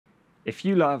If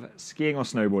you love skiing or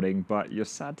snowboarding, but you're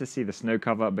sad to see the snow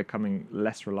cover becoming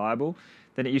less reliable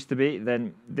than it used to be,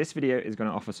 then this video is going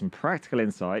to offer some practical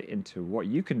insight into what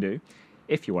you can do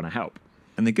if you want to help.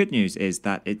 And the good news is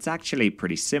that it's actually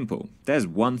pretty simple. There's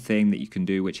one thing that you can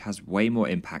do which has way more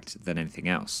impact than anything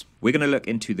else. We're going to look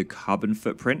into the carbon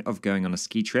footprint of going on a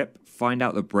ski trip, find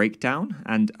out the breakdown,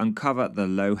 and uncover the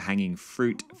low-hanging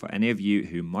fruit for any of you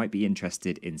who might be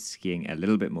interested in skiing a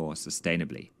little bit more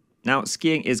sustainably. Now,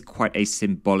 skiing is quite a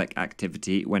symbolic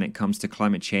activity when it comes to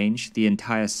climate change. The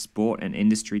entire sport and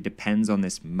industry depends on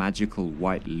this magical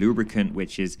white lubricant,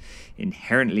 which is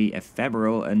inherently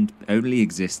ephemeral and only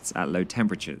exists at low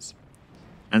temperatures.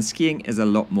 And skiing is a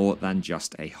lot more than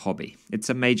just a hobby. It's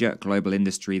a major global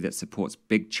industry that supports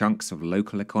big chunks of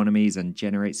local economies and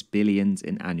generates billions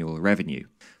in annual revenue.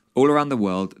 All around the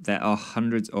world, there are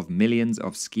hundreds of millions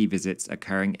of ski visits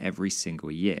occurring every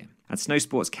single year. And snow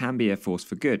sports can be a force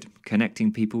for good,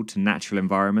 connecting people to natural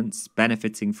environments,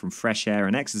 benefiting from fresh air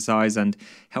and exercise, and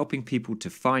helping people to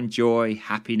find joy,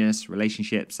 happiness,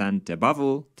 relationships, and above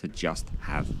all, to just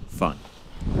have fun.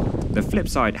 The flip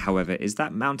side, however, is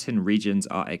that mountain regions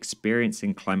are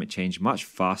experiencing climate change much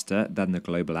faster than the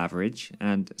global average,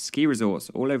 and ski resorts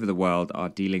all over the world are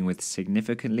dealing with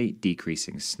significantly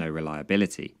decreasing snow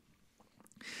reliability.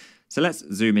 So let's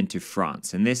zoom into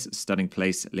France, in this stunning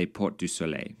place, Les Portes du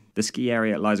Soleil. The ski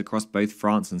area lies across both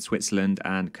France and Switzerland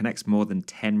and connects more than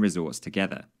 10 resorts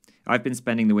together. I've been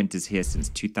spending the winters here since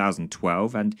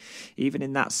 2012, and even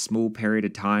in that small period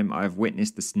of time, I've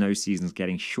witnessed the snow seasons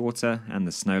getting shorter and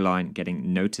the snow line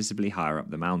getting noticeably higher up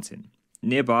the mountain.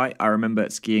 Nearby, I remember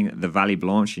skiing the Vallée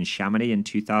Blanche in Chamonix in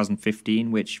 2015,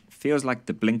 which feels like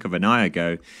the blink of an eye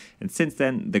ago, and since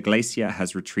then, the glacier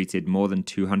has retreated more than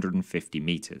 250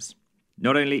 meters.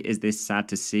 Not only is this sad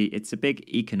to see, it's a big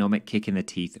economic kick in the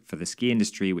teeth for the ski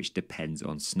industry, which depends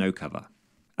on snow cover.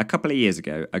 A couple of years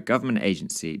ago, a government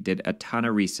agency did a ton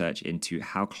of research into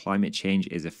how climate change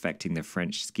is affecting the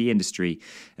French ski industry,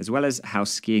 as well as how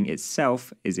skiing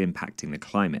itself is impacting the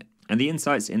climate. And the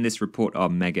insights in this report are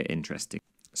mega interesting.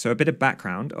 So a bit of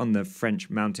background on the French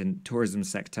mountain tourism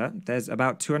sector. There's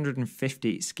about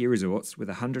 250 ski resorts with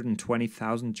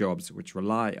 120,000 jobs which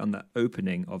rely on the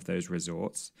opening of those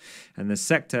resorts. And the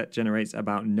sector generates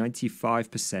about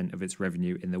 95% of its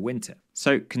revenue in the winter.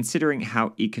 So considering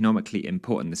how economically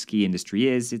important the ski industry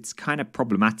is, it's kind of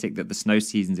problematic that the snow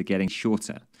seasons are getting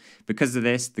shorter. Because of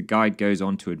this, the guide goes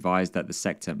on to advise that the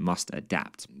sector must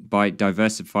adapt by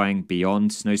diversifying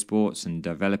beyond snow sports and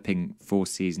developing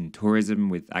four-season tourism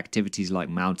with activities like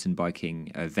mountain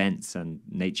biking, events, and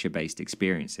nature-based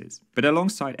experiences. But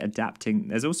alongside adapting,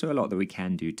 there's also a lot that we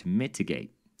can do to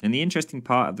mitigate. And the interesting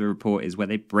part of the report is where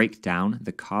they break down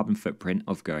the carbon footprint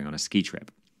of going on a ski trip.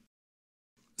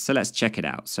 So let's check it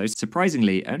out. So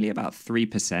surprisingly, only about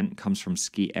 3% comes from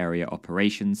ski area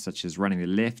operations such as running the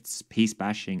lifts, piste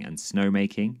bashing and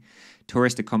snowmaking.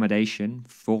 Tourist accommodation,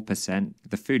 4%.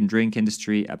 The food and drink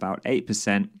industry, about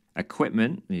 8%.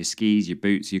 Equipment, your skis, your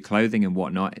boots, your clothing and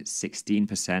whatnot, it's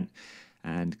 16%.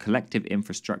 And collective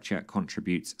infrastructure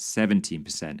contributes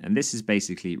 17%. And this is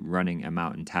basically running a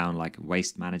mountain town like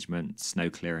waste management,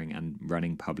 snow clearing and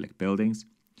running public buildings.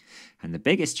 And the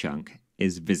biggest chunk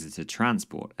is visitor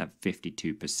transport at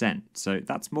 52%. So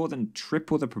that's more than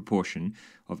triple the proportion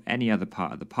of any other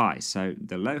part of the pie. So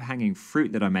the low-hanging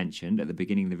fruit that I mentioned at the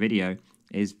beginning of the video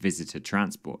is visitor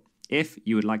transport. If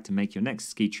you would like to make your next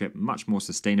ski trip much more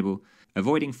sustainable,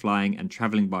 avoiding flying and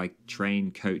traveling by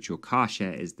train, coach or car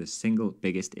share is the single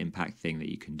biggest impact thing that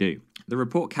you can do. The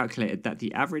report calculated that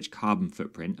the average carbon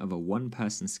footprint of a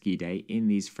one-person ski day in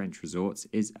these French resorts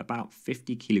is about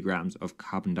 50 kilograms of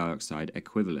carbon dioxide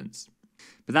equivalents.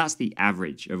 But that's the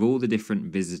average of all the different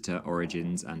visitor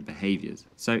origins and behaviors.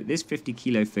 So this 50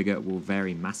 kilo figure will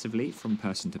vary massively from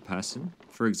person to person.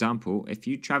 For example, if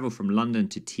you travel from London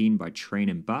to Tignes by train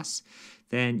and bus,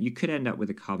 then you could end up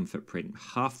with a carbon footprint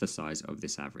half the size of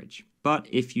this average. But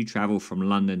if you travel from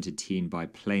London to Tignes by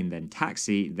plane then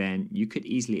taxi, then you could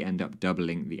easily end up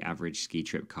doubling the average ski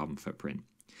trip carbon footprint.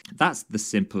 That's the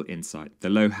simple insight, the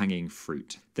low-hanging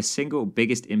fruit. The single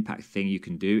biggest impact thing you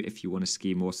can do if you want to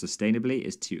ski more sustainably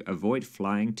is to avoid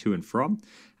flying to and from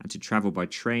and to travel by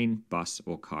train, bus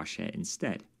or car share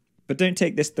instead. But don't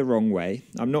take this the wrong way.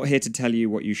 I'm not here to tell you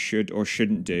what you should or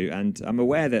shouldn't do, and I'm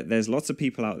aware that there's lots of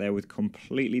people out there with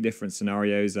completely different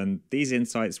scenarios, and these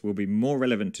insights will be more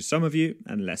relevant to some of you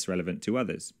and less relevant to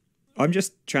others. I'm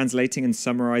just translating and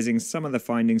summarizing some of the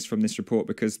findings from this report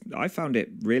because I found it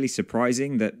really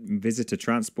surprising that visitor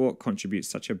transport contributes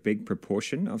such a big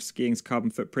proportion of skiing's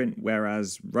carbon footprint,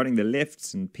 whereas running the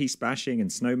lifts and piste bashing and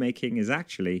snowmaking is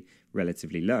actually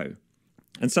relatively low.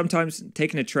 And sometimes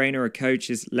taking a trainer or a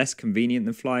coach is less convenient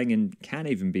than flying and can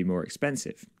even be more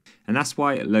expensive. And that's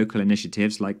why local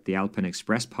initiatives like the Alpine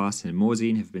Express Pass in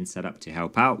Morzine have been set up to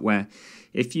help out, where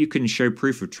if you can show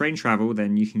proof of train travel,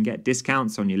 then you can get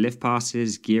discounts on your lift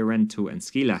passes, gear rental and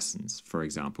ski lessons, for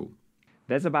example.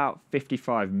 There's about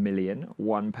 55 million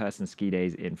one-person ski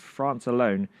days in France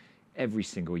alone every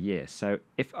single year. So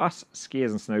if us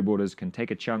skiers and snowboarders can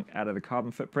take a chunk out of the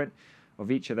carbon footprint of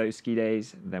each of those ski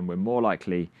days, then we're more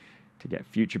likely to get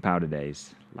future powder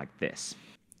days like this.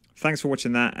 Thanks for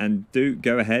watching that, and do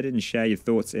go ahead and share your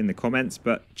thoughts in the comments,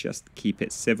 but just keep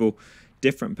it civil.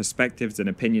 Different perspectives and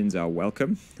opinions are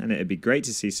welcome, and it'd be great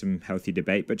to see some healthy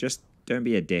debate, but just don't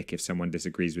be a dick if someone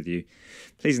disagrees with you.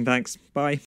 Please and thanks. Bye.